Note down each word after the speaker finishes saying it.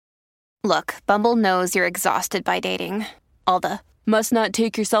Look, Bumble knows you're exhausted by dating. All the must not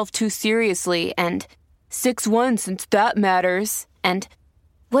take yourself too seriously and 6'1" since that matters. And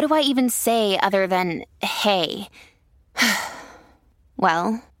what do I even say other than hey?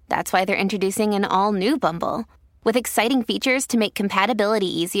 Well, that's why they're introducing an all-new Bumble with exciting features to make compatibility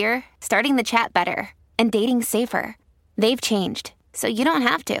easier, starting the chat better, and dating safer. They've changed, so you don't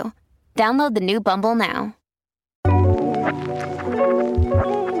have to. Download the new Bumble now.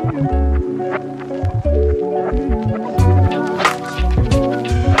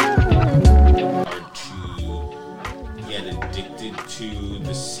 To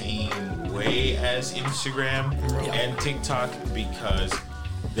the same way as Instagram and TikTok because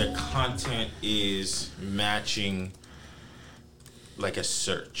the content is matching like a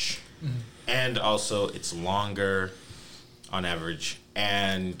search. And also it's longer on average,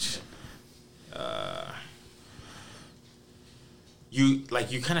 and you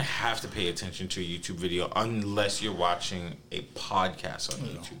kind of have to pay attention to a YouTube video unless you're watching a podcast on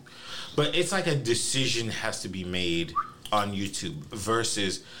YouTube. But it's like a decision has to be made on YouTube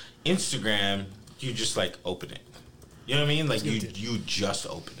versus Instagram. You just like open it. You know what I mean? Like you just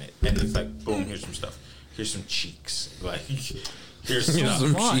open it and it's like boom, here's some stuff. Here's some cheeks. Like here's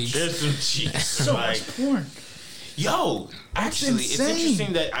some cheeks. Here's some cheeks. So like much porn. Yo, actually, it's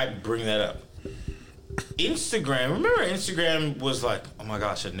interesting that I bring that up. Instagram. Remember, Instagram was like, oh my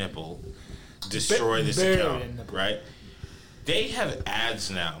gosh, a nipple. Destroy this account, right? They have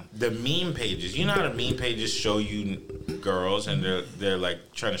ads now. The meme pages. You know how the meme pages show you girls and they're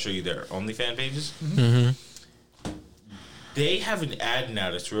like trying to show you their OnlyFans pages? Mm-hmm. They have an ad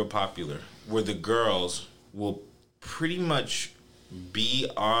now that's real popular where the girls will pretty much be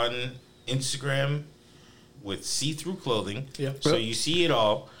on Instagram with see-through clothing. Yep. So you see it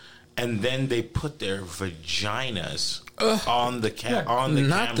all. And then they put their vaginas on the on the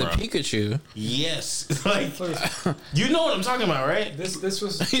not camera. Not the Pikachu. Yes, like you know what I'm talking about, right? This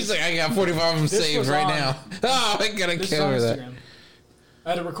was. He's like, I got 45 of them saved right now. Oh, I gotta cover that. I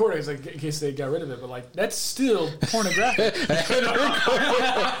had to record it in case they got rid of it, but like that's still pornographic. So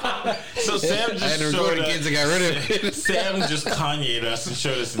Sam just showed us. Kids that got rid of it. Sam just Kanye'd us and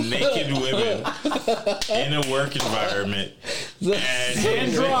showed us naked women in a work environment.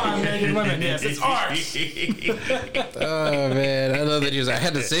 Hand drawn naked women. Yes, it's art. Oh man, I love that he was. I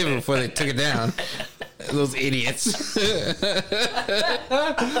had to save it before they took it down. Those idiots.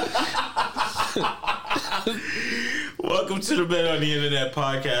 Welcome to the Men on the Internet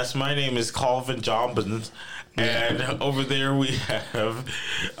podcast. My name is Calvin Johnbins, and over there we have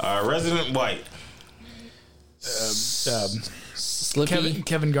our resident white, Slippy.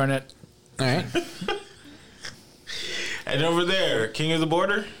 Kevin Garnett. All right. And over there, King of the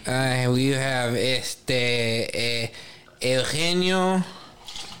Border. We have Eugenio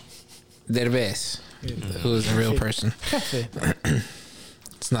Derbez, who is a real person.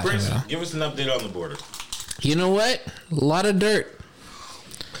 It's not Prince, him at all. give us an update on the border. You know what? A lot of dirt.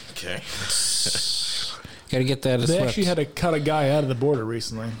 Okay. Gotta get that. They actually had to cut a guy out of the border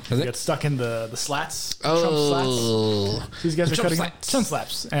recently. He got stuck in the slats. Trump slats. These guys are cutting Trump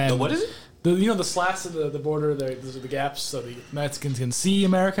slaps. And what is it? The slats of the border. Those are the gaps so the Mexicans can see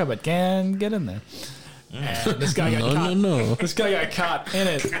America but can't get in there. And this guy got caught. No. This guy got caught in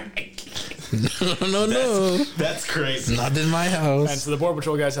it. No. That's crazy. Not in my house. And so the Border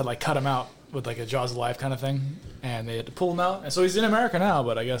Patrol guys had like cut him out with like a Jaws of Life kind of thing, and they had to pull him out. And so he's in America now,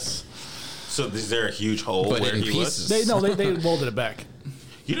 but I guess. So is there a huge hole where he was? They welded it back.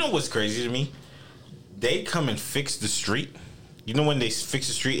 You know what's crazy to me? They come and fix the street. You know when they fix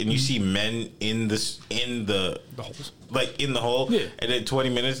the street and you see men in the holes, like in the hole, and in 20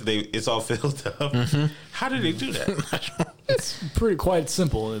 minutes it's all filled up. Mm-hmm. How do they do that? It's pretty quite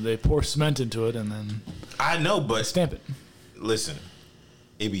simple. They pour cement into it and then I know, but stamp it. Listen,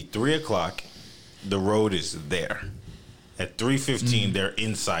 it'd be 3:00. The road is there. At 3:15, they're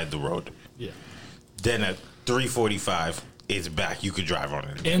inside the road. Yeah. Then at 3:45, it's back. You could drive on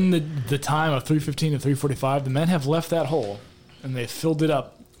it again. In the time of 3:15 to 3:45, the men have left that hole. And they filled it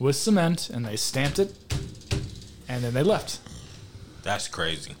up with cement, and they stamped it, and then they left. That's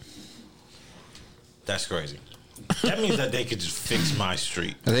crazy. That's crazy. That means that they could just fix my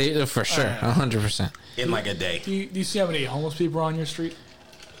street. They for sure, 100%. In like a day. Do you see how many homeless people are on your street?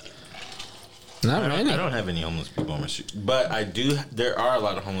 Not many. I don't have any homeless people on my street, but I do. There are a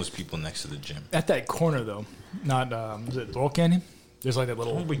lot of homeless people next to the gym. At that corner, though, not is it Laurel Canyon? There's like that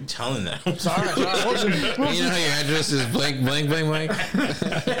little. Don't be telling that. Sorry. You know how your address is blank.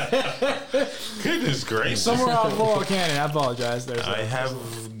 Goodness gracious. Somewhere off Laurel Canyon. I apologize. I have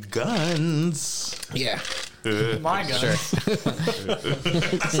guns. Yeah. My guns. Sure.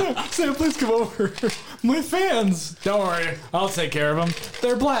 Sam, please come over. My fans. Don't worry. I'll take care of them.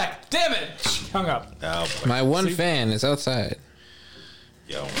 They're black. Damn it. Hung up. Oh, my one fan is outside.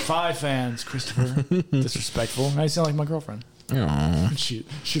 Yo. 5 fans, Christopher. Disrespectful. Now you sound like my girlfriend. Aww.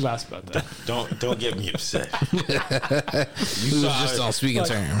 She laughs about that. Don't get me upset. You was just on speaking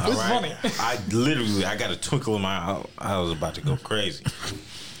terms. It's funny. I got a twinkle in my eye. I was about to go crazy.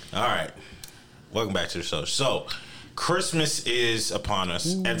 All right. Welcome back to the show. So, Christmas is upon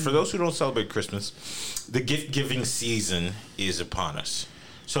us. Ooh. And for those who don't celebrate Christmas, the gift-giving season is upon us.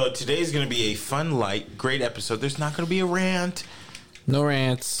 So, today is going to be a fun, light, great episode. There's not going to be a rant. No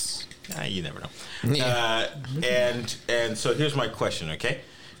rants. You never know. Yeah. And so, here's my question, okay?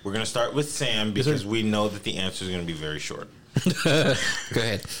 We're going to start with Sam because we know that the answer is going to be very short. Go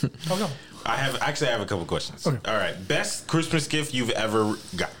ahead. Oh, no. I have a couple questions. Okay. All right. Best Christmas gift you've ever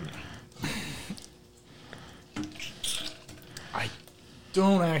gotten?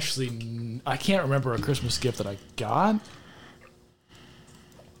 I can't remember a Christmas gift that I got.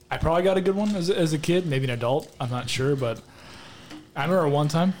 I probably got a good one as a kid, maybe an adult. I'm not sure, but I remember one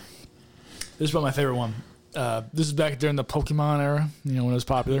time. This is about my favorite one. This is back during the Pokemon era, when it was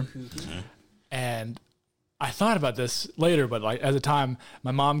popular. Mm-hmm. And I thought about this later, but like at the time,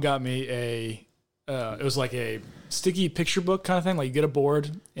 my mom got me it was like a sticky picture book kind of thing. Like you get a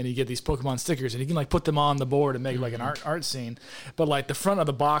board and you get these Pokemon stickers and you can like put them on the board and make like an art scene. But like the front of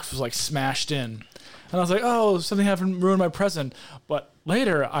the box was like smashed in. And I was like, oh, something happened, ruined my present. But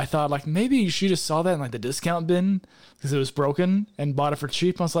later I thought like maybe she just saw that in like the discount bin because it was broken and bought it for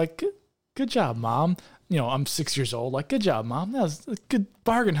cheap. I was like, good job, Mom. I'm 6 years old. Like, good job, Mom. That was good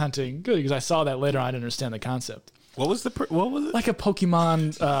bargain hunting. Good, because I saw that later. I didn't understand the concept. What was it? Like a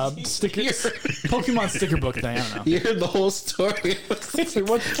Pokemon sticker, Pokemon sticker book thing. I don't know. You heard the whole story. It's like,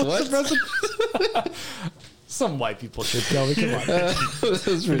 what's the present? Some white people should tell me. Come on. That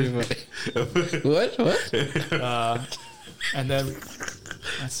was pretty funny. What? And then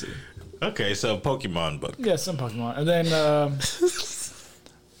let's see. Okay, so Pokemon book. Yeah, some Pokemon, and then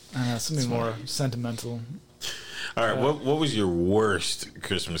something more sentimental. All right, what was your worst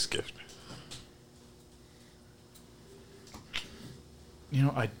Christmas gift?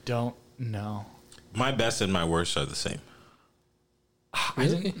 I don't know. My best and my worst are the same.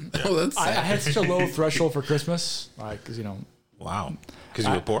 Really? That's sad. I had such a low threshold for Christmas, like, because Wow. Because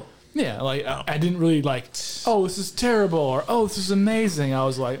you were poor? Yeah, like, I didn't really like, oh, this is terrible, or, oh, this is amazing. I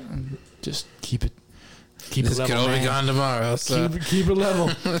was like, just keep it this level, could all be gone tomorrow. So. Keep it level.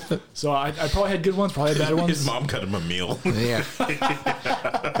 So I probably had good ones, probably had bad ones. His mom cut him a meal. Yeah.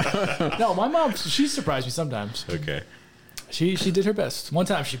 No, my mom, she surprised me sometimes. Okay. She did her best. One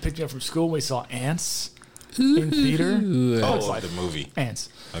time she picked me up from school and we saw Ants in theater. Oh, like the movie. Ants.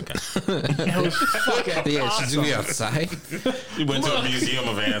 Okay. It was fucking awesome. Should we be outside? You went to a museum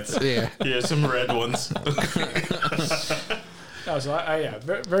of ants. Yeah. Here's some red ones. No, so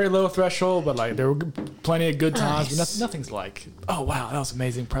very, very low threshold, but like there were plenty of good times. Nice. But nothing's like, oh wow, that was an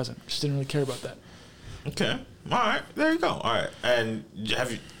amazing present. Just didn't really care about that. Okay, all right, there you go. All right, and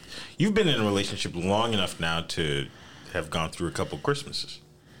you've been in a relationship long enough now to have gone through a couple Christmases?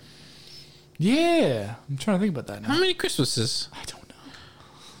 Yeah, I'm trying to think about that now. How many Christmases? I don't know.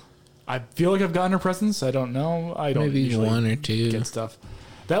 I feel like I've gotten her presents. I don't know. I don't maybe usually one or two get stuff.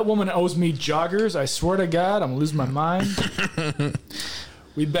 That woman owes me joggers. I swear to God, I'm gonna lose my mind.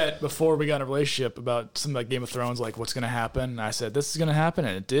 We bet before we got in a relationship about something like Game of Thrones, like what's gonna happen. And I said this is gonna happen,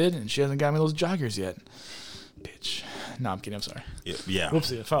 and it did. And she hasn't got me those joggers yet, bitch. No, I'm kidding. I'm sorry. Yeah.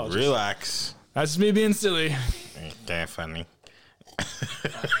 Whoopsie. Apologies. Relax. That's just me being silly. Damn funny.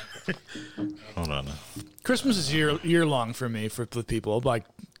 Hold on. Christmas is year long for me for people. Like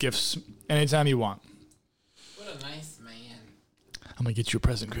gifts anytime you want. What a nice man. I'm gonna get you a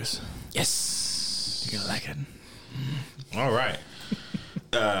present, Chris. Yes. You're gonna like it. All right.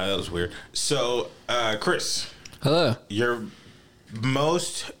 That was weird. So, Chris. Hello. Your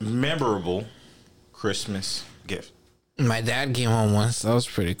most memorable Christmas gift? My dad came home once. That was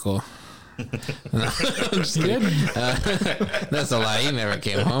pretty cool. No, I'm just kidding. That's a lie. He never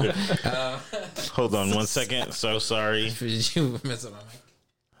came home. Hold on 1 second. So sorry. Did you mess up my mic?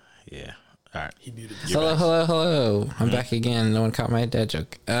 Yeah. All right. He muted. Hello. I'm back again. No one caught my dad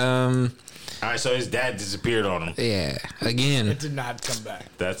joke. All right. So his dad disappeared on him. Yeah. Again. It did not come back.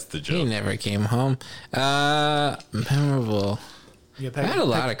 That's the joke. He never came home. Memorable. I had a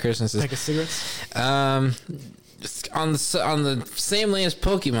lot of Christmases. Pack of cigarettes. On the same lane as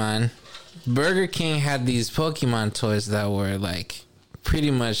Pokemon, Burger King had these Pokemon toys that were like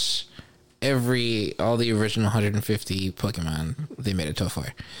pretty much all the original 150 Pokemon. They made a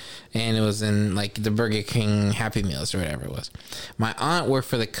toy, and it was in like the Burger King Happy Meals or whatever it was. My aunt worked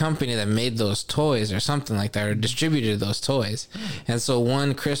for the company that made those toys or something like that, or distributed those toys. And so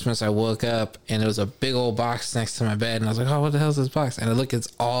one Christmas I woke up and there was a big old box next to my bed, and I was like, oh, what the hell is this box? And I look, it's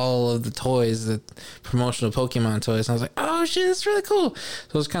all of the toys, the promotional Pokemon toys, and I was like, oh shit, that's really cool. So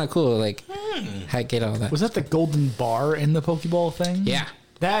it was kind of cool, like I get all that. Was that the golden bar in the Pokeball thing? Yeah.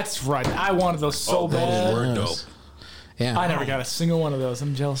 That's right. I wanted those so bad. Those were dope. Yeah. I never got a single one of those.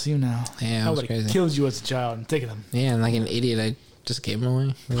 I'm jealous of you now. Yeah, that was crazy. Killed you as a child and taking them. Yeah, and like an idiot, I just gave them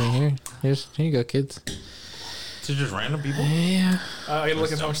away. Like, here you go, kids. To just random people? Yeah. I gotta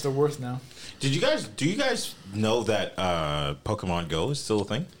look at how much they're worth now. Do you guys know that Pokemon Go is still a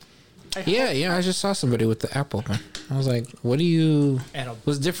thing? Yeah. I just saw somebody with the app open. I was like, what do you...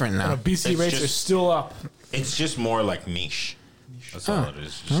 What's different now? BC rates are still up. It's just more like niche. That's all it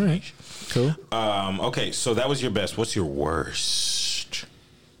is. Just all right. niche. Cool. Okay, so that was your best. What's your worst?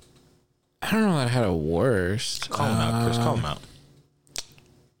 I don't know that I had a worst. Call him out, Chris. Call him out.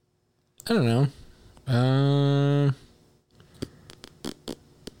 I don't know.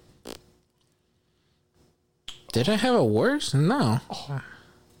 Did I have a worst? No.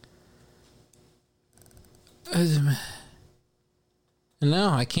 No,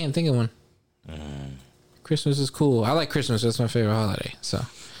 I can't think of one. Christmas is cool. I like Christmas. That's my favorite holiday. So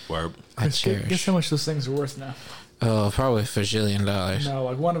I cherish. Guess how much those things are worth now? Oh, probably $1,000,000,000. No,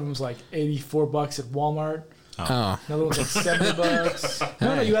 like one of them's like $84 at Walmart. Oh. Another one's like $70.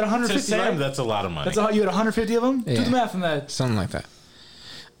 No, you had 150. To Sam, right? that's a lot of money. You had 150 of them. Yeah. Do the math on that. Something like that.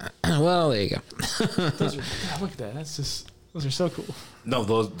 Well, there you go. Those are, God, look at that. Those are so cool. No,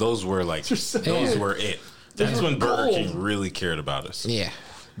 those were like those were it. That's when Burger King really cared about us. Yeah.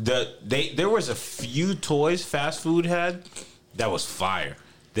 There was a few toys fast food had that was fire.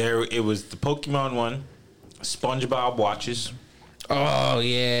 It was the Pokemon one, SpongeBob watches. Oh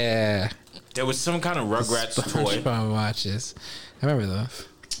yeah. There was some kind of Rugrats toy. SpongeBob watches. I remember those.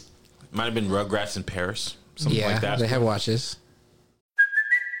 Might have been Rugrats in Paris. Something like that. They have watches.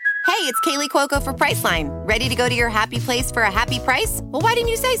 Hey, it's Kaylee Cuoco for Priceline. Ready to go to your happy place for a happy price? Well, why didn't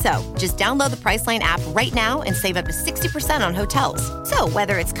you say so? Just download the Priceline app right now and save up to 60% on hotels. So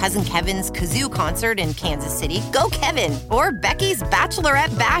whether it's Cousin Kevin's Kazoo Concert in Kansas City, go Kevin, or Becky's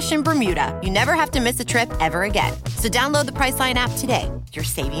Bachelorette Bash in Bermuda, you never have to miss a trip ever again. So download the Priceline app today. Your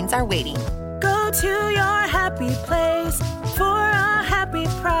savings are waiting. Go to your happy place for a happy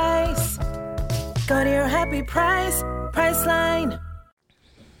price. Go to your happy price, Priceline.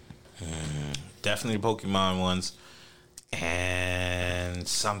 Definitely the Pokemon ones. And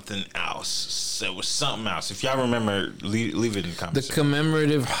something else. There was something else. If y'all remember, leave it in the comments. The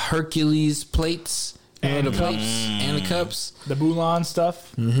commemorative Hercules plates. And the cups. And the cups. The Mulan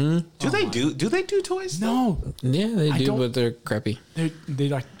stuff. Mm-hmm. Do they do toys? No. Yeah, they do, but they're crappy. They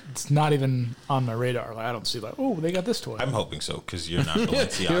like, it's not even on my radar. Like, I don't see like, oh, they got this toy. I'm hoping so, because you're not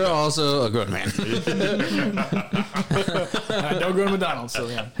Balenciaga. You're also a grown man. I don't go to McDonald's, so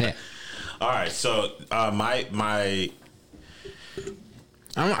yeah. All right, so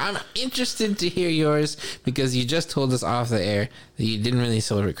I'm interested to hear yours because you just told us off the air that you didn't really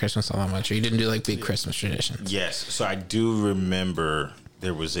celebrate Christmas all that much, or you didn't do like big Christmas traditions. Yes, so I do remember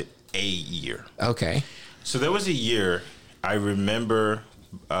there was a year. Okay. So there was a year I remember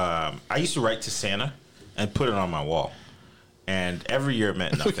I used to write to Santa and put it on my wall, and every year it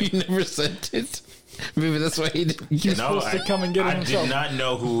meant nothing. You never sent it. Maybe that's why he didn't. He's supposed to come and get it himself. I did not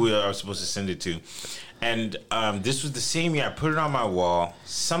know who I was supposed to send it to. And this was the same year I put it on my wall.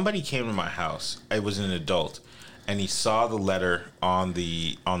 Somebody came to my house. It was an adult, and he saw the letter on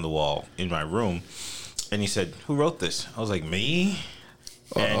the wall in my room, and he said, "Who wrote this?" I was like, "Me."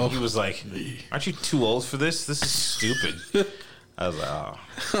 And he was like, "Aren't you too old for this? This is stupid." I was like,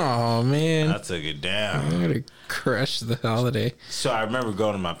 "Oh man, I took it down. I'm gonna crush the holiday." So I remember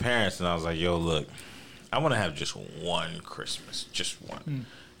going to my parents, and I was like, "Yo, look, I want to have just one Christmas, just one."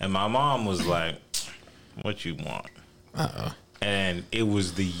 And my mom was like, "What you want?" And it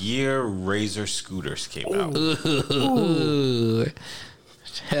was the year Razor scooters came out. Ooh.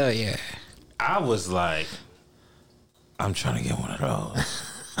 Hell yeah! I was like, "I'm trying to get one of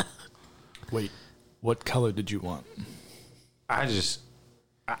those." Wait, what color did you want?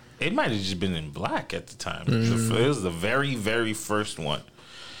 It might have just been in black at the time. It was the very, very first one.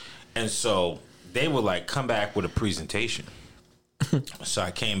 And so they would like come back with a presentation. So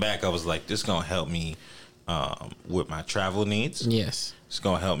I came back. I was like, this is going to help me with my travel needs. Yes. It's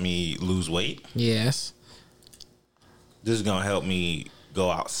going to help me lose weight. Yes. This is going to help me go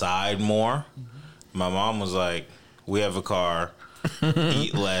outside more. My mom was like, we have a car.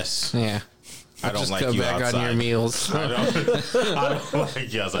 eat less. Yeah. I don't just like cut you back outside. on your meals. I don't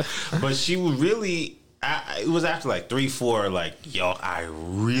like you outside. But she would really. It was after like 3-4. Like, yo, I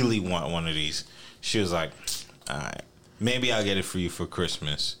really want one of these. She was like, all right, maybe I'll get it for you for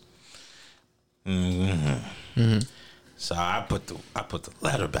Christmas. So I put the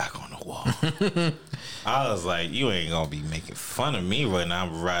letter back on the wall. I was like, you ain't gonna be making fun of me when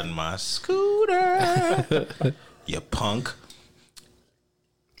I'm riding my scooter, you punk.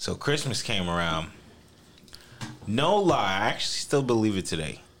 So Christmas came around. No lie, I actually still believe it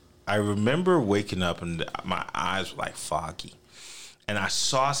today. I remember waking up and my eyes were like foggy, and I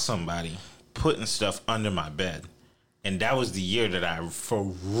saw somebody putting stuff under my bed, and that was the year that I, for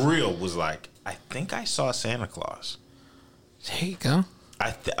real, was like, I think I saw Santa Claus. There you go.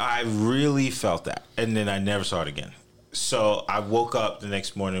 I really felt that, and then I never saw it again. So I woke up the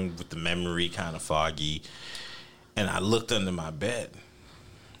next morning with the memory kind of foggy, and I looked under my bed.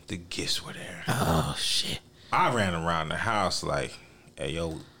 The gifts were there. Oh shit! I ran around the house like, "Hey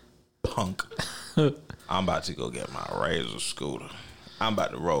yo, punk! I'm about to go get my Razor scooter. I'm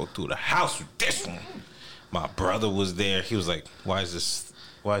about to roll through the house with this one." My brother was there. He was like, "Why is this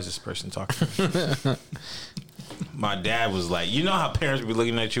person talking to me?" My dad was like, you know how parents be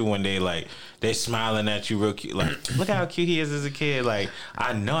looking at you when they smiling at you real cute, like, look how cute he is as a kid. Like,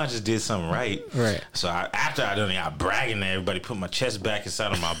 I know I just did something right. Right. So after I done it, I bragging to everybody, put my chest back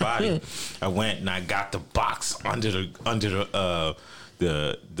inside of my body. I went and I got the box under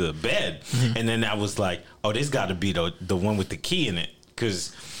the bed, and then I was like, oh, this got to be the one with the key in it,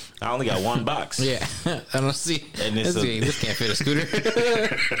 because I only got one box. Yeah, I don't see. And this can't fit a scooter.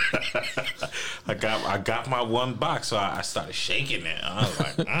 I got my one box, so I started shaking it. I was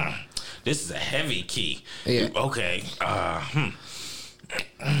like, this is a heavy key. Yeah. Okay.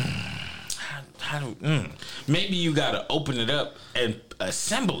 Maybe you got to open it up and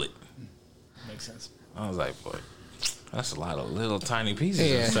assemble it. Makes sense. I was like, boy, that's a lot of little tiny pieces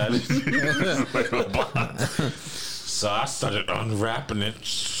Yeah. inside this little box. So I started unwrapping it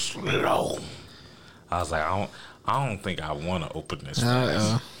slow. I was like, I don't think I want to open this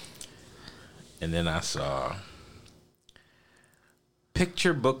fast. And then I saw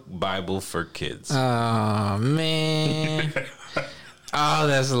Picture Book Bible for Kids. Oh man. Oh,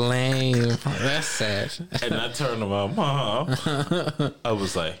 that's lame. That's sad. And I turned to my mom. I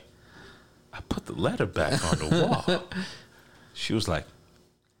was like, I put the letter back on the wall. She was like,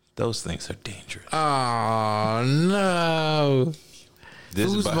 those things are dangerous. Oh no.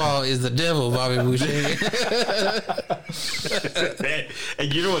 Foosball is the devil, Bobby Boucher.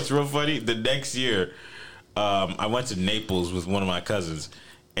 And you know what's real funny? The next year, I went to Naples with one of my cousins,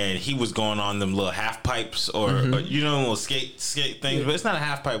 and he was going on them little half pipes or you know, little skate things. Yeah. But it's not a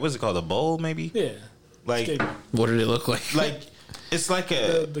half pipe. What's it called? A bowl, maybe? Yeah. Like, skate. What did it look like? Like, it's like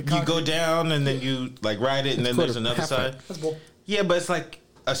a you go down and then you like ride it, and then there's another side. That's a bowl. Yeah, but it's like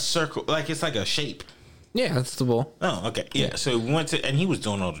a circle. Like, it's like a shape. Yeah, that's the bowl. Oh, okay. Yeah. So we went to, and he was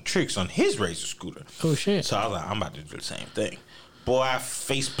doing all the tricks on his Razor scooter. Oh shit! So I was like, I'm about to do the same thing. Boy, I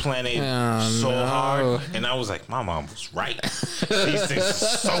face planted no. hard, and I was like, my mom was right. These things are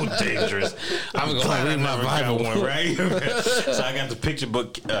so dangerous. I'm glad I never got one, right? So I got the Picture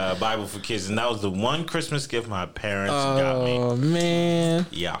Book Bible for Kids, and that was the one Christmas gift my parents got me. Oh man!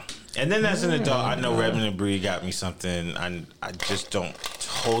 Yeah. And then as an adult, I know Redmond and Bree got me something. I just don't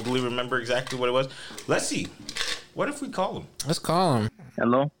totally remember exactly what it was. Let's see. What if we call him? Let's call him.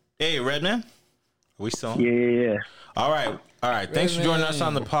 Hello? Hey, Redmond. Are we still on? Yeah. All right. Thanks for joining us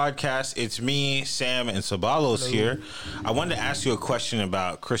on the podcast. It's me, Sam, and Sabalos here. I wanted to ask you a question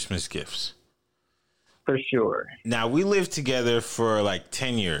about Christmas gifts. For sure. Now, we lived together for like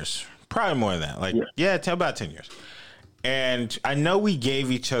 10 years. Probably more than that. About 10 years. And I know we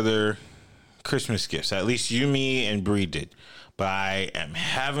gave each other Christmas gifts. At least you, me, and Bree did. But I am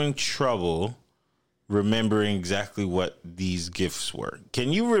having trouble remembering exactly what these gifts were.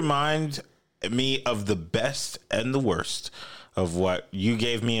 Can you remind me of the best and the worst of what you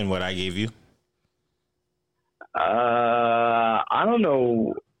gave me and what I gave you? I don't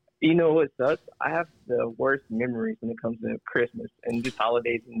know. You know what sucks? I have the worst memories when it comes to Christmas and just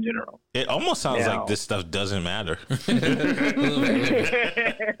holidays in general. It almost sounds like this stuff doesn't matter. It's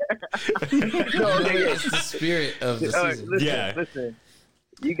the spirit of the season. Listen.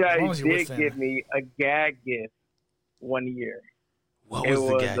 You guys did give me a gag gift one year. What was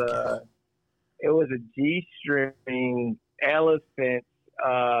the gag gift? It was a G-string elephant,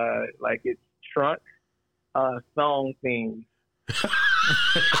 like its trunk, song thing.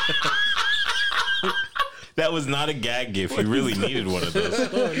 That was not a gag gift. You really needed one of those.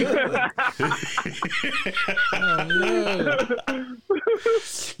 Oh, no.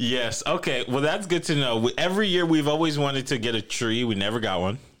 Yes. Okay. Well, that's good to know. Every year we've always wanted to get a tree. We never got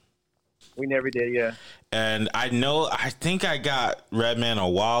one. We never did, yeah. And I think I got Redman a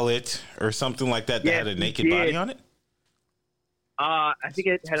wallet or something like that that had a naked body on it. I think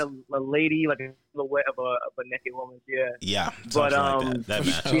it had a lady, like a silhouette of a naked woman, yeah. Yeah. But like that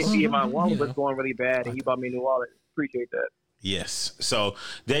matches. my wallet was going really bad, and he bought me a new wallet. Appreciate that. Yes. So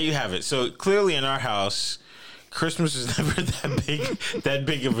there you have it. So clearly in our house, Christmas is never that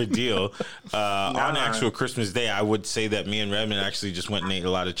big of a deal. On actual Christmas Day, I would say that me and Redmond actually just went and ate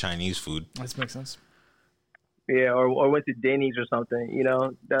a lot of Chinese food. That makes sense. Yeah, or went to Denny's or something. You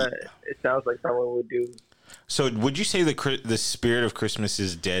know, it sounds like someone would do. So would you say the spirit of Christmas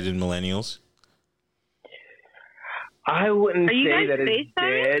is dead in millennials? I wouldn't say that it's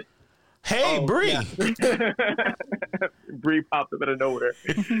dead. Hey, Bree. Yeah. Bree popped up out of nowhere.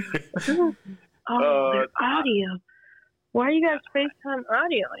 There's audio. Why are you guys FaceTime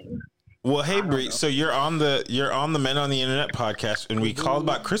audioing? Well, hey, Bree. So you're on the Men on the Internet podcast, and we called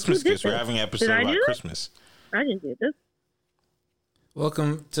about Christmas gifts. We're having an episode about Christmas. I didn't do this.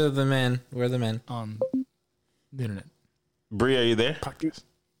 Welcome to the Men. We're the Men on the Internet. Bree, are you there? Podcast.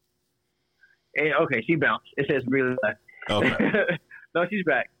 Hey, okay, she bounced. It says Bree left. Okay. No, she's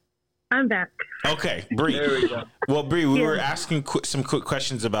back. I'm back. Okay, Bree. There we go. Well, Bree, we were asking some quick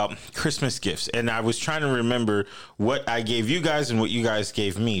questions about Christmas gifts, and I was trying to remember what I gave you guys and what you guys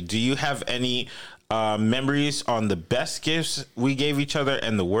gave me. Do you have any memories on the best gifts we gave each other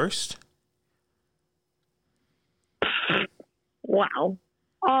and the worst? Wow.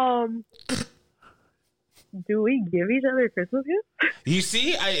 Do we give each other Christmas gifts? You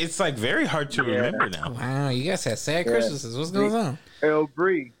see, it's like very hard to remember now. Wow, you guys had sad Christmases. What's going on? Oh,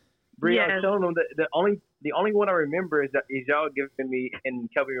 Bree, Yes. I was telling them that the only one I remember is y'all giving me, and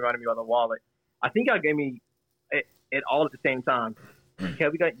Kelby reminded me about the wallet. I think y'all gave me it all at the same time.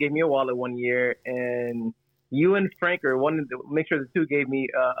 Kelby gave me a wallet one year, and you and Frank are one of the make sure the two gave me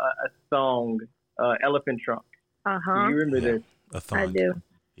a song, Elephant Trunk. Uh huh. Do you remember this? A thong. I do.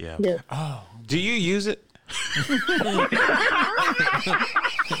 Yeah. Yeah. Oh. Do you use it?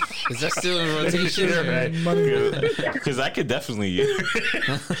 Is that still in rotation? Because I could definitely use it.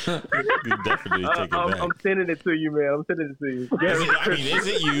 Definitely take it back. I'm sending it to you, man. I'm sending it to you. Is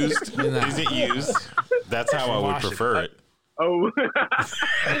it used? Is it used? That's how I would prefer it. Oh.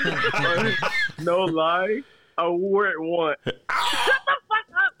 No lie. I wore it once. Shut the fuck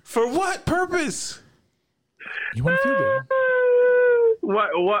up. For what purpose? You want to feel good? What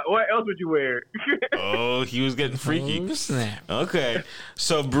else would you wear? Oh, he was getting freaky. Oh, snap. Okay.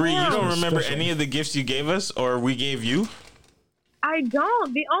 So, Bree, you don't remember any of the gifts you gave us or we gave you? I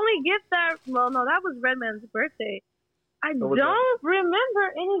don't. The only gift that that was Redman's birthday. I don't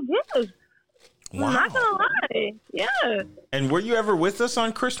remember any gifts. Wow. I'm not gonna lie. Yeah. And were you ever with us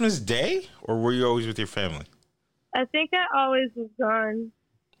on Christmas Day or were you always with your family? I think I always was gone.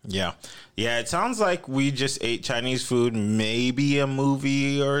 Yeah. Yeah, it sounds like we just ate Chinese food, maybe a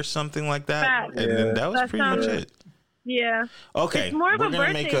movie or something like that. And then that was pretty much it. Yeah. Okay. We're going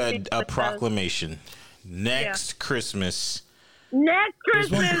to make a proclamation. Next Christmas. Next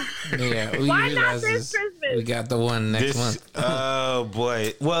Christmas. Yeah. Why not this Christmas? We got the one next month. Oh,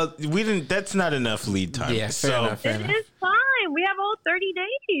 boy. Well, we didn't. That's not enough lead time. Yeah, fair enough. It is fine. We have all 30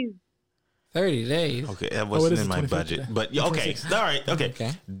 days. 30 days. Okay, that wasn't in my budget. But okay, all right,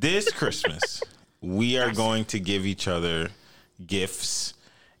 okay. This Christmas, we are going to give each other gifts,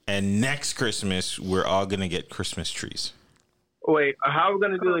 and next Christmas, we're all going to get Christmas trees. Wait, how are we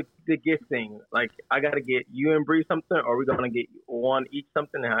going to do the gift thing? Like, I got to get you and Bree something, or are we going to get one each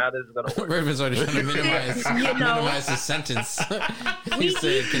something? And how this is going to work? Raven's already trying to minimize the sentence. He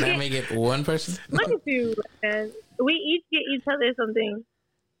said, can I make it one person? Look at you, man. We each get each other something.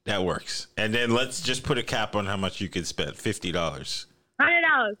 That works. And then let's just put a cap on how much you could spend. $50. $100.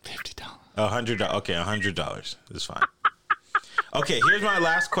 $100. Okay, $100 is fine. Okay, here's my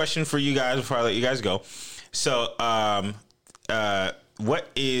last question for you guys before I let you guys go. So, what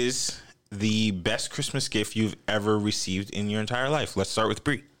is the best Christmas gift you've ever received in your entire life? Let's start with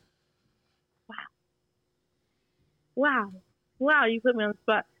Bree. Wow, you put me on the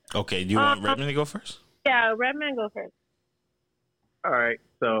spot. Okay, do you want Redman to go first? Yeah, Redman, go first. All right,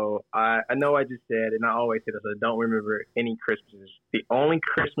 so I know I just said, and I always say this, I don't remember any Christmases. The only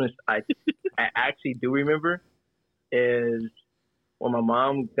Christmas I actually do remember is when my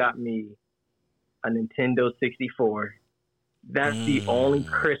mom got me a Nintendo 64. That's the only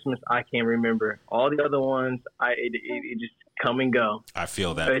Christmas I can remember. All the other ones, it just come and go. I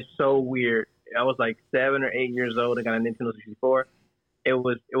feel that. It's so weird. I was like 7 or 8 years old. I got a Nintendo 64. It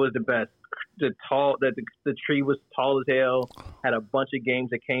was the best. The tree was tall as hell. Had a bunch of games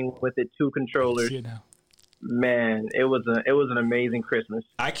that came with it, 2 controllers. Man, it was an amazing Christmas.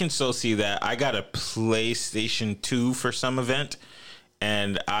 I can still see that. I got a PlayStation 2 for some event,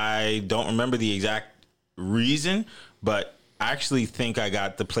 and I don't remember the exact reason, but I actually think I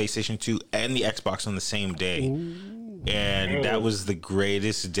got the PlayStation 2 and the Xbox on the same day. Ooh, and that was the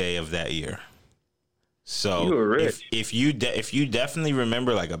greatest day of that year. So you were rich. if you definitely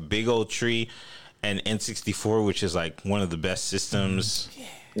remember like a big old tree and N64, which is like one of the best systems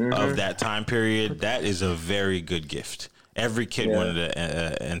of that time period, that is a very good gift. Every kid wanted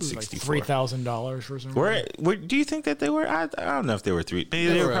an N64. Like $3,000 for some reason. Where do you think that they were? I don't know if they were three.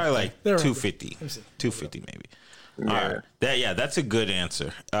 They were probably like 250. 250 maybe. Yeah. All right. That's a good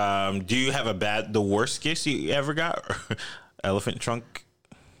answer. Do you have the worst gifts you ever got? Elephant trunk?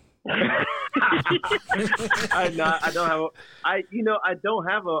 I don't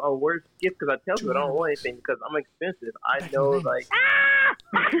have a worse gift because I tell people I don't want anything because I'm expensive. I know, like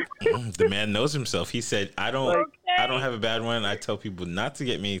the man knows himself. He said, "I don't have a bad one. I tell people not to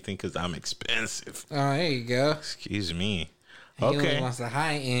get me anything because I'm expensive." Oh, there you go. Excuse me. He only wants a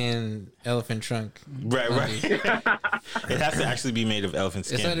high-end elephant trunk. Right. It has to actually be made of elephant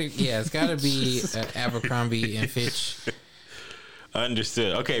skin. It's got to be Abercrombie and Fitch.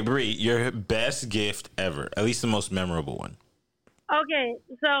 Understood. Okay, Bree, your best gift ever, at least the most memorable one. Okay,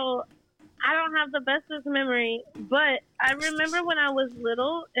 so I don't have the bestest memory, but I remember when I was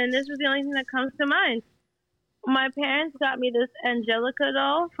little, and this is the only thing that comes to mind. My parents got me this Angelica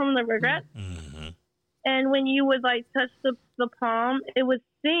doll from the Rugrats, and when you would like touch the palm, it would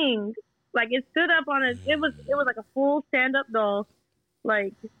sing. Like it stood up on it. It was like a full stand-up doll,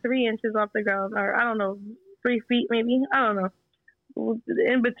 like 3 inches off the ground, or I don't know, 3 feet maybe. I don't know.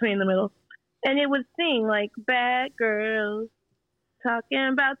 In between the middle, and it would sing like "Bad Girls," talking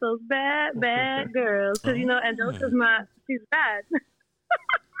about those bad girls, because Angelica's she's bad.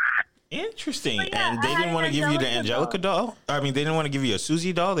 Interesting. And they didn't want to give you the Angelica doll? I mean, they didn't want to give you a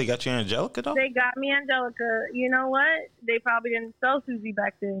Susie doll? They got you an Angelica doll? They got me Angelica. You know what? They probably didn't sell Susie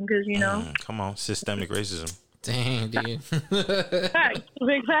back then, because come on, systemic racism. Dang, dude. Facts,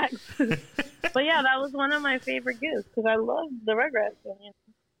 big facts. But yeah, that was one of my favorite gifts because I love the Rugrats.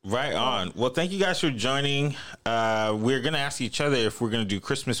 Right on. Well, thank you guys for joining. We're going to ask each other if we're going to do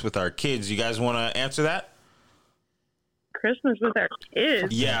Christmas with our kids. You guys want to answer that? Christmas with our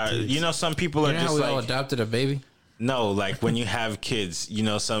kids? Yeah. Some people are just how we like... all adopted a baby? No, like when you have kids,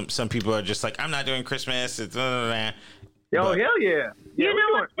 some people are just like, I'm not doing Christmas. It's hell yeah.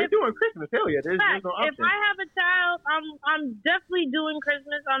 We're doing Christmas. Hell yeah. There's no option. If I have a child, I'm definitely doing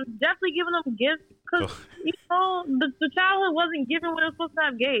Christmas. I'm definitely giving them gifts because the childhood wasn't given what it was supposed to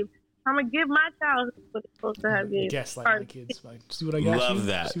have gave. I'm gonna give my child what it's supposed to have gave. Guess like my kids. Like, see what I got. Love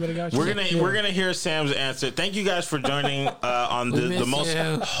that. See what I got. We're gonna hear Sam's answer. Thank you guys for joining on the most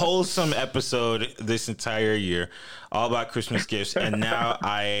wholesome episode this entire year, all about Christmas gifts. And now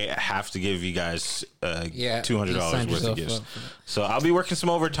I have to give you guys $200 worth of gifts. So I'll be working some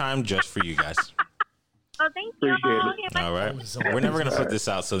overtime just for you guys. Oh, thank you. All right. We're never going to put this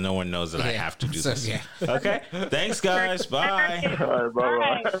out so no one knows that I have to do this. Okay. Thanks, guys. Bye. All right,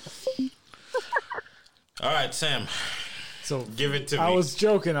 bye-bye. All right, Sam. So give it to me. I was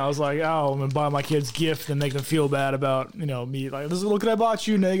joking. I was like, I'm going to buy my kids gift and make them feel bad about, me. Like, look what I bought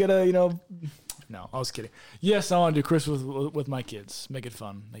you. Now you got to, No, I was kidding. Yes, I want to do Christmas with my kids. Make it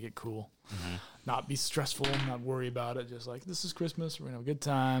fun. Make it cool. Mm-hmm. Not be stressful. Not worry about it. Just like, this is Christmas. We're going to have a good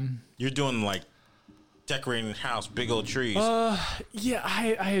time. You're doing like decorating the house, big old trees.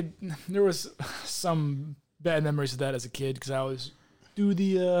 Yeah, there was some bad memories of that as a kid because I always do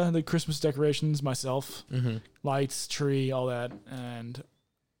the Christmas decorations myself, lights, tree, all that, and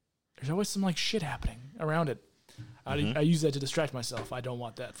there's always some like shit happening around it. I use that to distract myself. I don't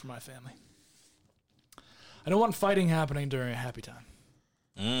want that for my family. I don't want fighting happening during a happy time.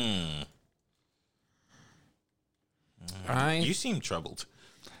 You seem troubled.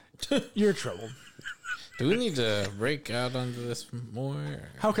 You're troubled. Do we need to break out onto this more?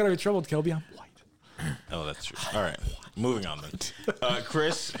 How can I be troubled, Kelby? I'm white. Oh, that's true. All right. Moving on then.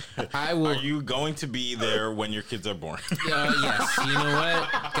 Chris, I will. Are you going to be there when your kids are born? Yes. You know what?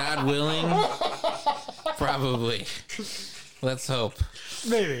 God willing, probably. Let's hope.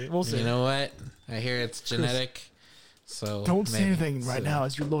 Maybe. We'll see. You know what? I hear it's genetic. So don't say anything right now.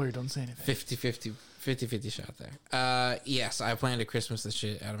 As your lawyer, don't say anything. 50-50 shot there. Yes, I plan to Christmas the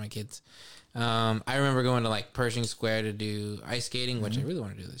shit out of my kids. I remember going to like Pershing Square to do ice skating, which I really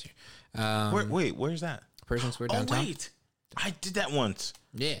want to do this year. Where's that? Pershing Square downtown. Oh, wait. I did that once.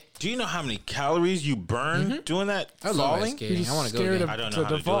 Yeah. Do you know how many calories you burn doing that? I love ice skating. I want to go again. I don't know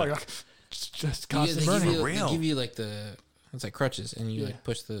how to do it. Just constant burning. They give you like the It's like crutches, and you like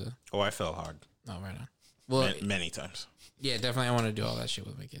push the. Oh, I fell hard. Oh, right on. Well, many times. Yeah, definitely. I want to do all that shit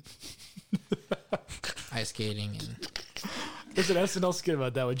with my kids. Ice skating and. There's an SNL skit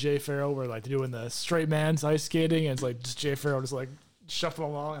about that with Jay Farrell, where like they're doing the straight man's ice skating, and it's like just Jay Farrell just like shuffling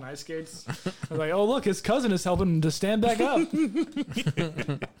along in ice skates. I'm like, oh look, his cousin is helping him to stand back up.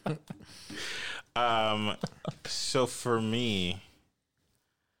 So for me,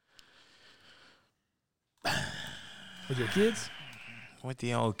 With your kids? with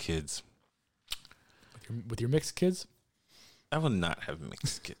the old kids, With your mixed kids? I will not have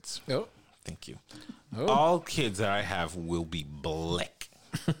mixed kids. Oh. Thank you. Oh. All kids that I have will be black.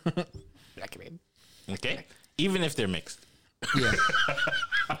 Black man. Okay? Even if they're mixed. Yeah.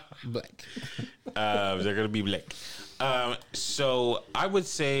 Black. They're going to be black. So I would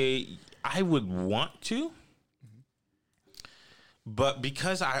say I would want to. But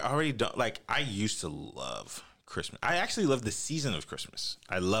because I already don't, like, I used to love Christmas. I actually love the season of Christmas.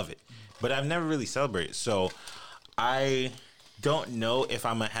 I love it. But I've never really celebrated. So I don't know if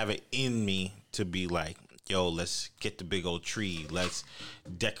I'm going to have it in me to be like, yo, let's get the big old tree. Let's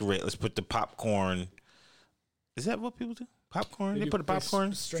decorate. Let's put the popcorn. Is that what people do? Popcorn? They put the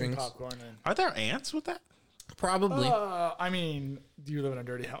popcorn? String popcorn in. Are there ants with that? Probably. I mean, do you live in a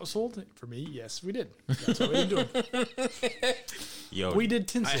dirty household? For me, yes, we did. That's what we did doing. Yo, We did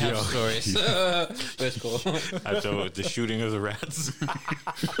tinsel. I have stories. That's cool. I thought the shooting of the rats.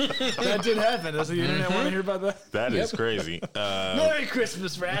 That did happen. Does the internet want to hear about that? That is crazy. Merry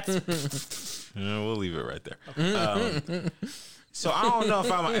Christmas, rats. We'll leave it right there. So I don't know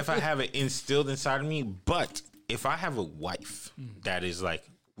if I have it instilled inside of me, but if I have a wife that is like,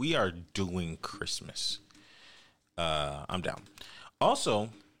 we are doing Christmas, I'm down. Also,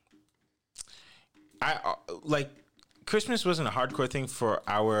 I like Christmas wasn't a hardcore thing for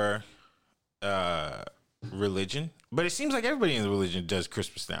our religion, but it seems like everybody in the religion does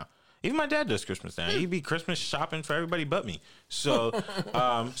Christmas now. Even my dad does Christmas now. He'd be Christmas shopping for everybody but me. So,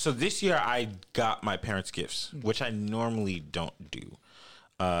 so this year I got my parents gifts, which I normally don't do.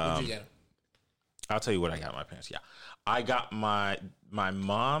 What'd you get? I'll tell you what I got my parents. Yeah, I got my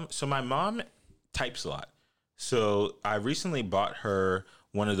mom. So my mom types a lot. So I recently bought her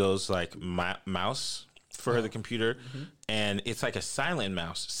one of those like mouse for the computer, and it's like a silent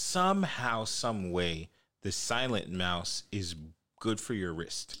mouse. Somehow, some way, the silent mouse is good for your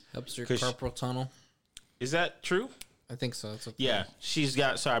wrist. Helps your carpal tunnel. Is that true? I think so. That's what Yeah, she's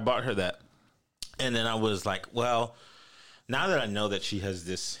got. So I bought her that, and then I was like, well, now that I know that she has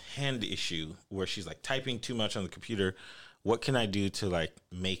this hand issue where she's like typing too much on the computer, what can I do to like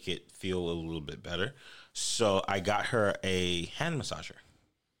make it feel a little bit better? So I got her a hand massager.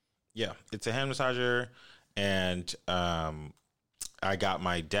 Yeah, it's a hand massager, and I got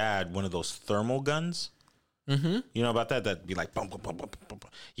my dad one of those thermal guns. Mm-hmm. You know about that? That'd be like, bum, bum, bum, bum, bum,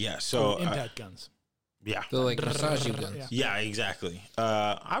 bum. Yeah. So impact guns. Yeah. They're like massage guns. Yeah, exactly.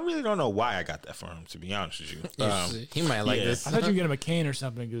 I really don't know why I got that for him, to be honest with you. He might like this. I thought you were getting a cane or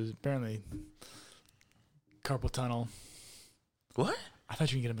something because apparently carpal tunnel. What? I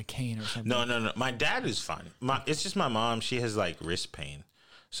thought you were getting a cane or something. No. My dad is fine. It's just my mom. She has like wrist pain.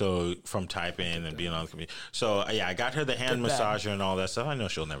 So from typing and being on the computer. So yeah, I got her the hand massager and all that stuff. I know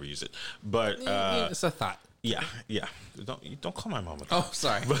she'll never use it, but it's a thought. Yeah. Don't call my mom. Oh,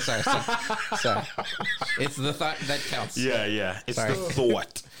 sorry. Sorry. It's the thought that counts. Yeah. It's Sorry. the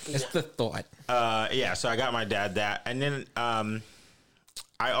thought. It's the thought. Yeah. So I got my dad that, and then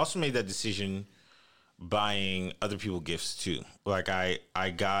I also made that decision buying other people gifts too. Like I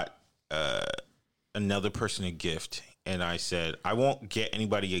got another person a gift, and I said I won't get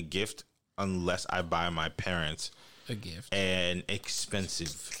anybody a gift unless I buy my parents a gift, an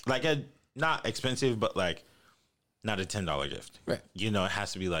expensive, like a not expensive, but like not a $10 gift. Right. You know, it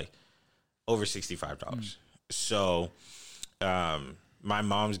has to be like over $65. So my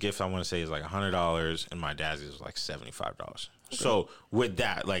mom's gift, I want to say, is like $100, and my dad's is like $75. Okay. So with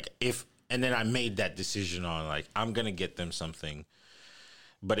that, like and then I made that decision on like I'm gonna get them something.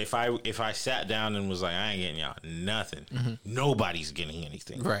 But if I sat down and was like, I ain't getting y'all nothing, nobody's getting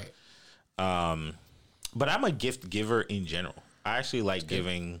anything. Right. But I'm a gift giver in general. I actually like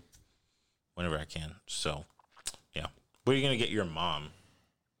giving whenever I can. So, yeah. What are you going to get your mom?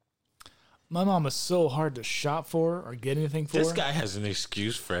 My mom is so hard to shop for or get anything for. This guy has an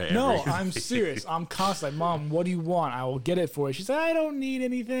excuse for everything. No, I'm serious. I'm constantly, Mom, what do you want? I will get it for you. She's like, I don't need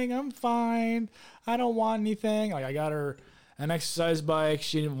anything. I'm fine. I don't want anything. Like, I got her an exercise bike.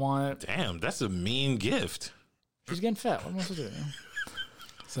 She didn't want it. Damn, that's a mean gift. She's getting fat. What am I supposed to do?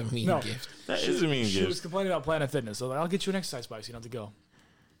 It's a mean gift. That is a mean gift. She was complaining about Planet Fitness. So I'll get you an exercise bike so you don't have to go.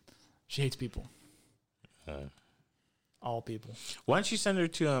 She hates people. All people. Why don't you send her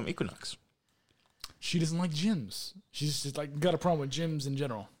to Equinox? She doesn't like gyms. She's just like got a problem with gyms in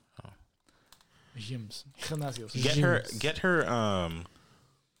general. Oh. Gyms. Gimnasios. Get her.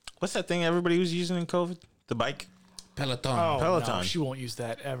 What's that thing everybody was using in COVID? The bike. Peloton. Oh, Peloton. No, she won't use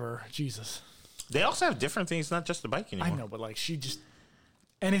that ever. Jesus. They also have different things, not just the bike anymore. I know, but like she just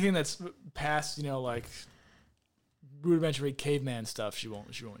anything that's past, like rudimentary caveman stuff, she won't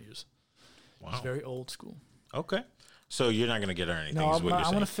use. Wow. She's very old school. Okay. So you're not gonna get her anything. No, is what you're I'm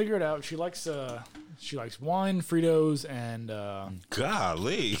saying. gonna figure it out. She likes wine, Fritos, and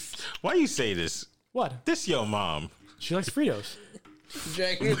Golly, why you say this? what? This your mom. She likes Fritos.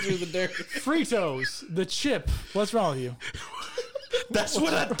 Dragging her through the dirt. Fritos, the chip. What's wrong with you? That's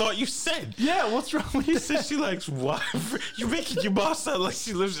what I thought you said. Yeah, what's wrong with You you? said she likes wine. You making your mom sound like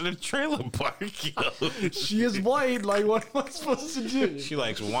she lives in a trailer park. Yo. She is white. Like, what am I supposed to do? She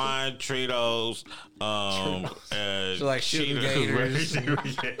likes wine, Tritos, She likes shooting gators.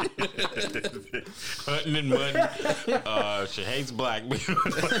 Hunting and mudding. She hates black people.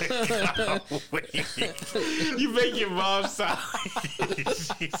 You make your mom sound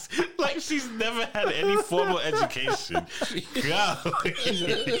like she's never had any formal education. God.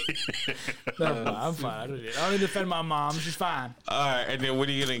 No, I'm fine. I don't need to defend my mom. She's fine. All right, and then what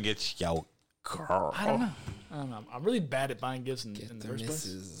are you gonna get your girl? I don't know. I'm really bad at buying gifts in the first place.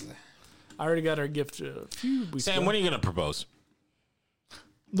 Misses. I already got her a gift a few weeks Sam, ago. when are you gonna propose?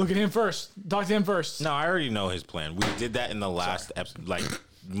 Look at him first. Talk to him first. No, I already know his plan. We did that in the last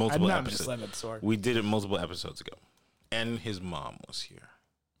multiple I'm not episodes. misled, sorry. We did it multiple episodes ago, and his mom was here.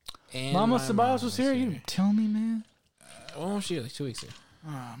 And Mama my Sabalos mom was here. You didn't tell me, man. When was she? Like 2 weeks ago.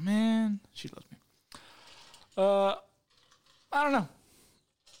 Oh, man. She loves me. I don't know.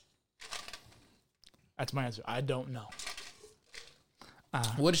 That's my answer. I don't know.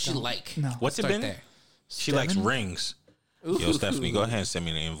 What does she like? No. What's it Start been? there. She likes rings. Yo, Stephanie, go ahead and send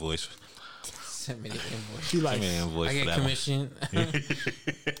me the invoice. Send me the invoice. She Send likes. me the invoice I for get that commission.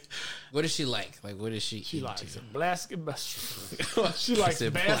 What does she like? Like, what does she? She into? likes basketball. She I likes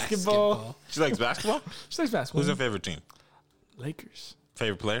said basketball. She likes basketball. She likes basketball. Who's her favorite team? Lakers.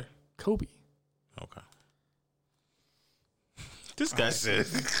 Favorite player? Kobe. Okay. This guy said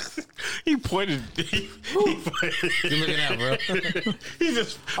he pointed. He pointed. You're looking out, bro. He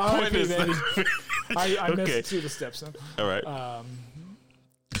just pointed. R.I.P., baby. I Okay. missed two of the steps. Huh? All right.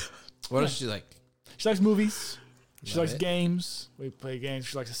 What does she like? She likes movies. She Love likes it. games. We play games.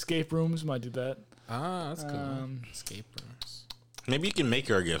 She likes escape rooms. Might do that. Ah, that's cool. Escape rooms. Maybe you can make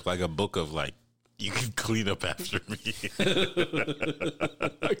her a gift, like a book of like you can clean up after me.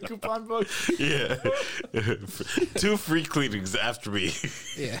 A coupon book. Yeah, 2 free cleanings after me.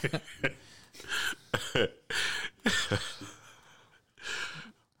 Yeah.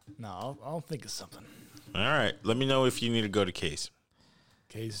 No, I'll think of something. All right, let me know if you need to go to Case.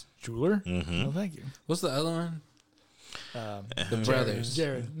 Kay's jeweler. Mm-hmm. No, thank you. What's the other one? The brothers.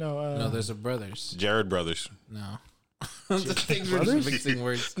 Jared. No. No, there's a brothers. Jared Brothers. No. The things we're Brothers? just mixing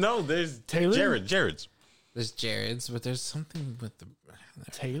words. No, there's Taylor? Jared's. There's Jared's, but there's something with the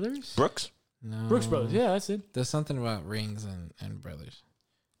Taylor's. Brooks. no. Brooks Brothers. Yeah, that's it. There's something about rings and brothers.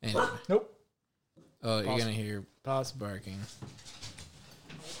 Anyway. Nope. Oh, you're Pause. gonna hear Pause. barking.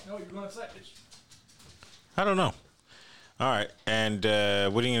 No, you're going outside. I don't know. All right, and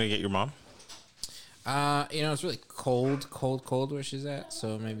what are you gonna get your mom? It's really cold where she's at.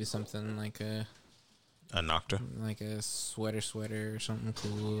 So maybe something like a Nocta. sweater or something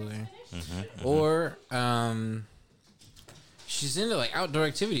cool. Or she's into like outdoor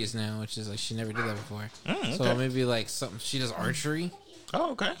activities now, which is like she never did that before. So maybe like something she does archery.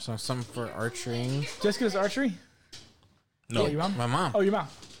 Oh, okay. So something for archery. Jessica's archery. No, Oh, your mom. My mom. Oh, your mom.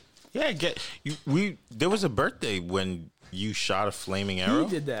 yeah, there was a birthday when you shot a flaming arrow. He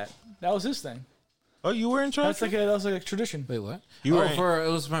did that. That was his thing. Oh, you were in charge. That was like a tradition. Wait, what? You were in-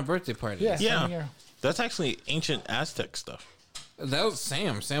 it was my birthday party. Yeah. Yeah, Flaming arrow. that's actually ancient Aztec stuff. That was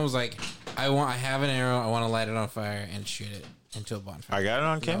Sam. Sam was like, I have an arrow. I want to light it on fire and shoot it into a bonfire. I got it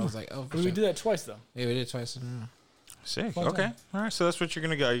on I camera. was like, oh, for We sure. did that twice though. Yeah, we did it twice. In a row. Sick. Fun Okay. time. All right. So that's what you're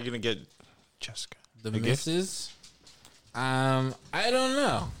gonna get. Are you gonna get Jessica The a gift? missus. I don't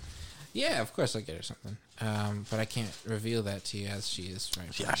know. Yeah, of course I'll get her something. But I can't reveal that to you as she is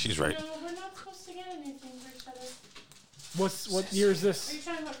right. Yeah, she's right. No, we're not supposed to get anything for each other. What year is Are you this?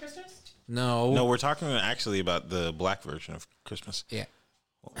 talking about Christmas? No. No, we're talking actually about the black version of Christmas. Yeah.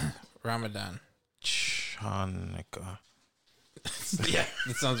 Ramadan. Chanukah. Yeah,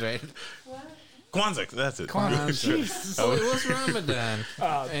 that sounds right. What? Kwanzaa. That's it. Jesus. Oh, it was Ramadan.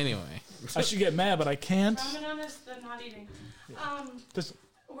 Anyway. I should get mad, but I can't. Ramadan is the not eating. Just,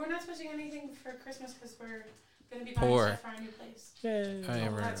 We're not supposed to get anything for Christmas because we're Gonna be Poor. buying stuff for our new place.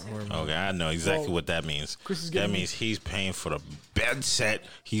 Okay, I know exactly what that means. Chris is That getting- means he's paying for the bed set.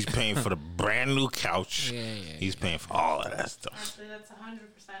 He's paying for the brand new couch. He's paying for all of that stuff. Actually, that's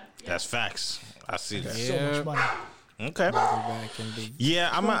 100%. That's facts. I see that. So much money. Okay. Back and be Yeah,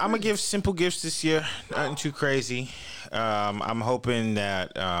 I'm gonna give simple gifts this year. Nothing too crazy. I'm hoping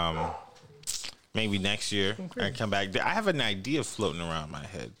that maybe next year I come back. I have an idea floating around my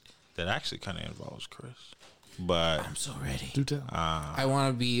head that actually kind of involves Chris. But I'm so ready. Do tell. I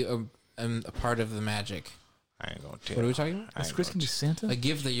want to be a part of the magic. I ain't gonna tell. What are we talking about? Is Chris gonna be Santa? A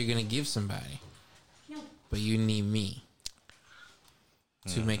gift that you're gonna give somebody, No. but you need me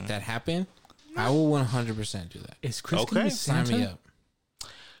to make that happen. I will 100% do that. Is Chris Okay. gonna be Sign Santa? me up.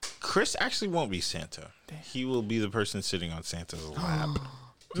 Chris actually won't be Santa. He will be the person sitting on Santa's lap.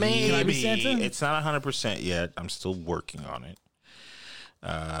 Can I be Santa? It's not 100% yet. I'm still working on it.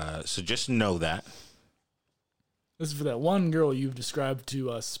 So just know that. This is for that one girl you've described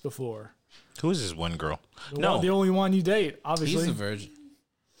to us before. Who is this one girl? The only one you date, obviously. He's a virgin.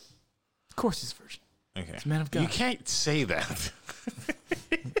 Of course he's a virgin. Okay. He's a man of God. You can't say that.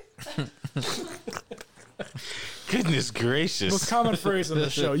 Goodness gracious. Most common phrase on the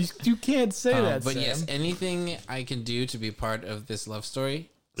show. You can't say that, But Sam. yes, anything I can do to be part of this love story.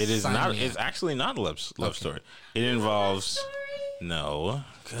 It is sign not. me It's up. actually not a love story. It involves. No,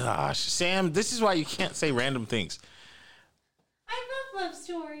 gosh, Sam. This is why you can't say random things. I love love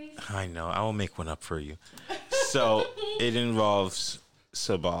stories. I know. I will make one up for you. So it involves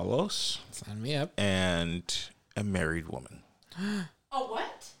Sabalos Sign me up. and a married woman. Oh,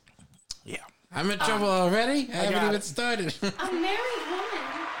 what? Yeah. I'm in trouble already. I haven't got even it. started. A married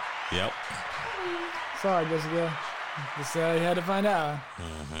woman. Yep. Sorry, Jessica. Just you had to find out.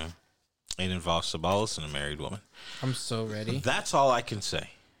 It involves Sabalos and a married woman. I'm so ready. That's all I can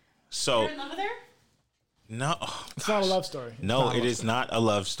say. So You're in love with her? no, It's not a love story. no, it is not a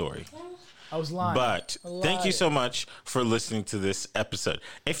love story. I was lying. But thank you so much for listening to this episode.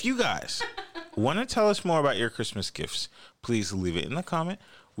 If you guys want to tell us more about your Christmas gifts, please leave it in the comment.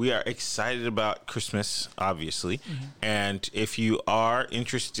 We are excited about Christmas, obviously. And if you are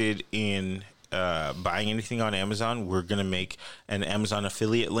interested in buying anything on Amazon, we're going to make an Amazon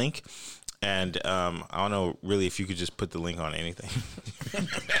affiliate link. And I don't know, really, if you could just put the link on anything.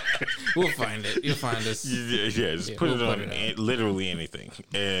 We'll find it. You'll find us. Yeah, just put we'll it put on it literally anything.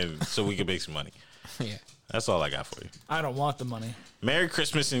 And so we can make some money. Yeah. That's all I got for you. I don't want the money. Merry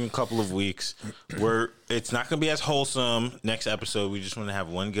Christmas in a couple of weeks. It's not going to be as wholesome next episode. We just want to have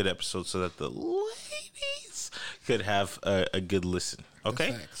one good episode so that the ladies could have a good listen.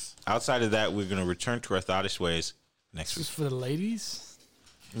 Okay? Thanks. Outside of that, we're going to return to our thoughtish ways next This week. is for the ladies.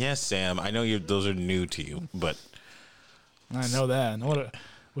 Yes, Sam. I know those are new to you, but I know that.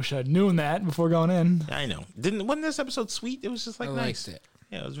 Wish I'd known that before going in. I know. Wasn't this episode sweet? It was just like I nice. liked it.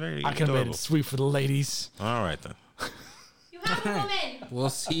 Yeah, it was very I could have made adorable. it sweet for the ladies. All right, then. You have a woman. We'll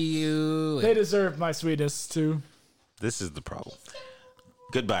see you. They deserve my sweetness too. This is the problem.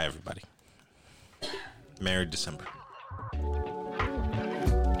 Goodbye, everybody. Merry December.